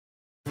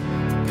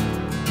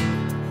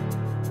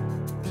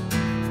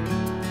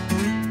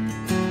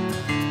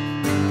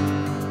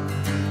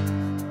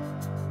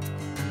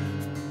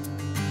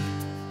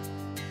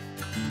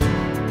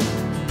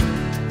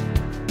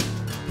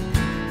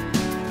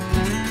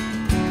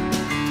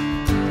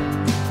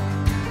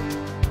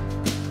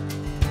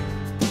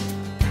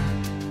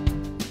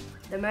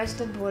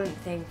most important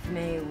thing for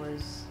me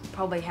was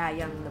probably how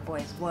young the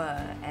boys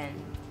were and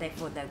they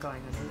thought they were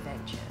going on an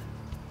adventure.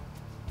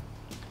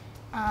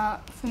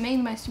 For me,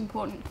 the most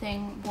important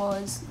thing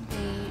was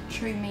the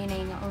true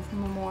meaning of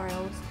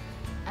memorials,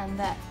 and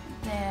that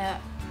they're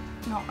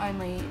not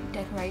only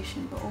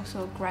decoration but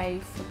also a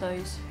grave for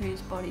those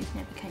whose bodies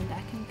never came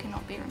back and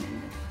cannot be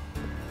remembered.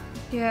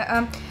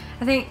 Yeah,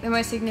 I think the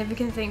most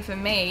significant thing for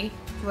me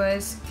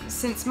was,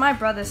 since my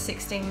brother's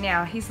 16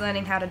 now, he's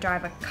learning how to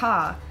drive a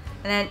car,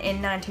 and then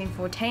in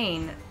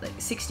 1914, like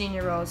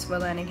 16-year-olds were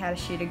learning how to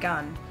shoot a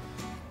gun,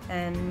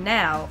 and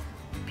now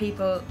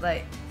people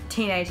like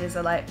teenagers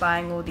are like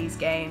buying all these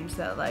games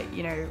that are like,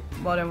 you know,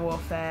 Modern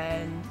Warfare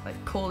and like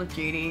Call of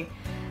Duty,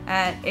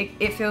 and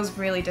it feels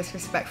really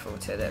disrespectful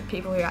to the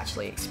people who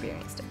actually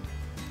experienced it.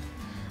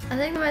 I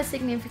think the most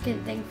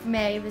significant thing for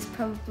me was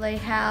probably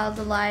how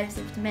the lives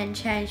of the men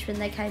changed when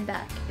they came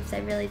back, if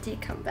they really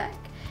did come back,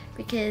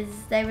 because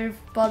they would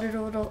have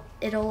bottled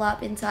it all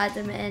up inside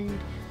them and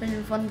wouldn't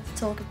have wanted to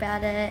talk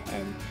about it,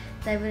 and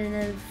they wouldn't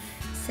have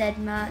said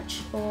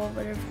much or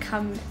would have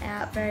come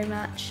out very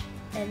much,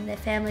 and their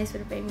families would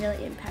have been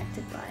really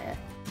impacted by it.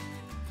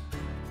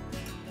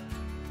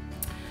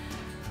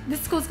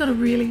 This school's got a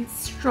really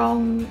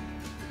strong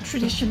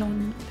tradition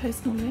on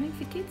personal learning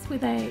for kids, where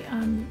they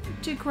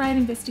do great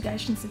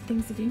investigations of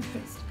things of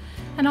interest.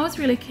 And I was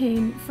really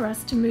keen for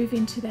us to move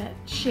into that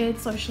shared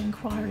social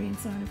inquiry and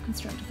zone of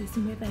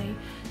constructivism, where they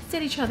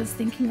set each other's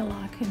thinking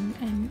alike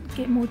and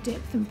get more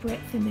depth and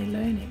breadth in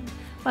their learning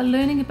by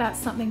learning about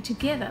something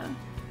together,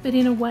 but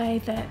in a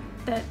way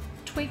that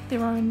tweaked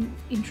their own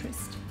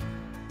interest.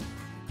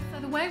 So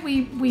the way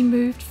we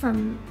moved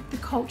from the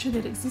culture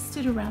that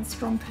existed around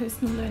strong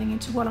personal learning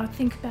into what I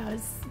think about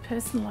as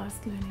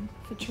personalised learning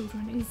for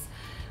children is,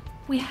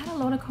 we had a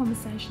lot of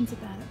conversations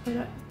about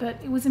it, but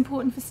it was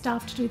important for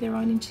staff to do their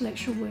own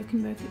intellectual work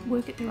and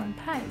work at their own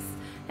pace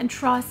and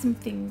try some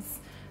things,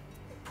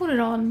 put it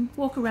on,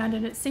 walk around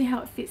in it, see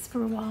how it fits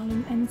for a while,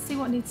 and see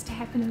what needs to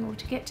happen in order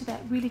to get to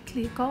that really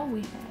clear goal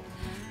we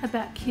had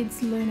about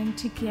kids learning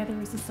together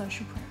as a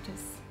social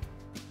practice.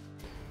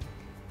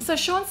 So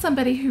Sean's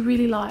somebody who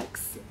really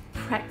likes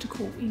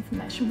practical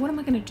information. What am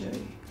I going to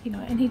do? You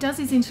know, and he does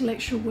his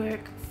intellectual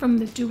work from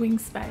the doing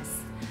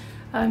space.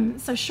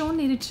 So Sean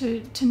needed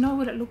to know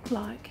what it looked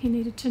like. He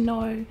needed to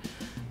know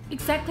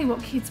exactly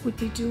what kids would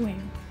be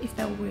doing if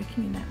they were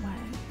working in that way.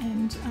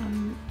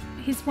 And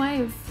his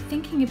way of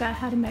thinking about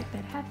how to make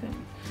that happen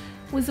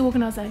was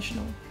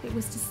organisational. It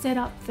was to set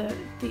up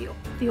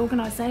the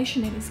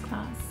organisation in his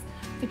class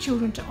for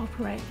children to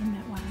operate in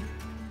that way.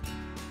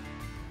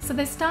 So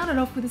they started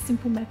off with a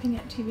simple mapping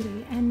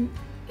activity, and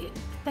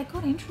they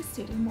got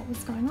interested in what was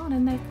going on,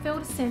 and they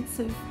felt a sense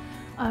of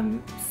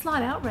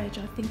slight outrage,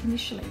 I think,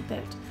 initially,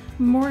 that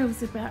memorial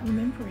was about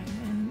remembering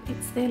and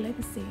it's their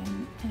legacy,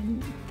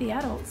 and the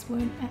adults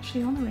weren't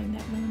actually honouring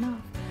that well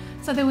enough.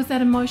 So there was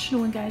that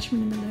emotional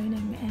engagement in the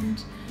learning,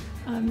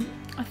 and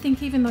I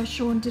think even though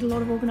Sean did a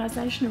lot of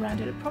organisation around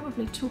it, it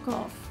probably took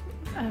off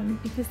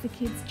because the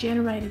kids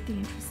generated the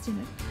interest in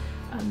it,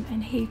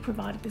 and he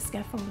provided the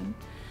scaffolding.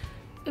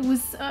 It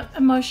was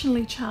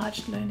emotionally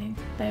charged learning.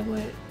 They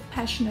were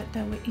passionate,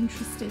 they were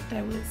interested,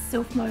 they were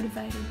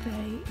self-motivated,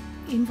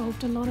 they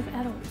involved a lot of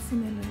adults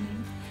in their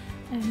learning,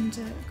 and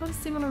got a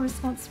similar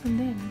response from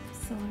them.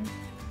 So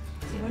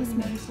What do you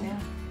notice now?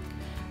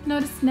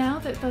 Notice now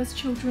that those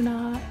children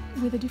are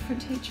with a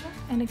different teacher,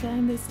 and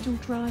again they're still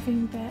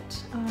driving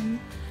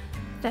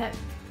that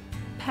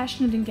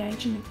passionate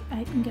engagement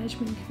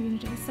in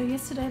community. So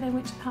yesterday they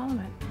went to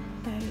Parliament.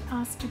 They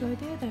asked to go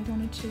there. They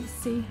wanted to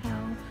see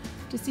how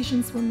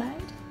decisions were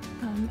made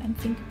and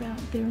think about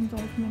their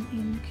involvement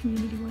in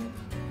community work.